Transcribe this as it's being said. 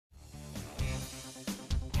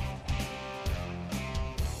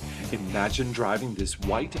Imagine driving this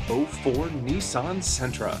white '04 Nissan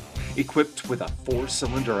Sentra, equipped with a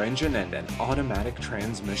 4-cylinder engine and an automatic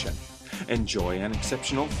transmission. Enjoy an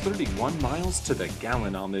exceptional 31 miles to the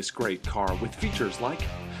gallon on this great car with features like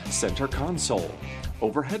center console,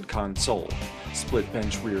 overhead console, split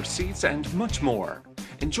bench rear seats, and much more.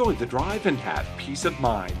 Enjoy the drive and have peace of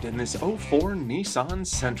mind in this '04 Nissan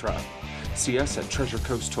Sentra. See us at Treasure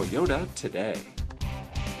Coast Toyota today.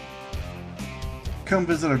 Come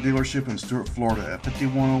visit our dealership in Stuart, Florida at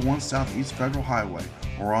 5101 Southeast Federal Highway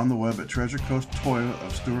or on the web at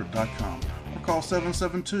treasurecoasttoyotaofstuart.com or call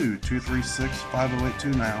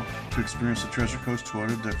 772-236-5082 now to experience the Treasure Coast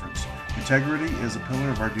Toyota difference. Integrity is a pillar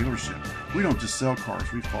of our dealership. We don't just sell cars,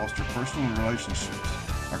 we foster personal relationships.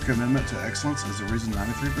 Our commitment to excellence is the reason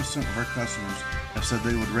 93% of our customers have said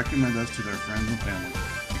they would recommend us to their friends and family.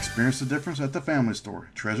 Experience the difference at the family store,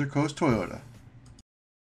 Treasure Coast Toyota.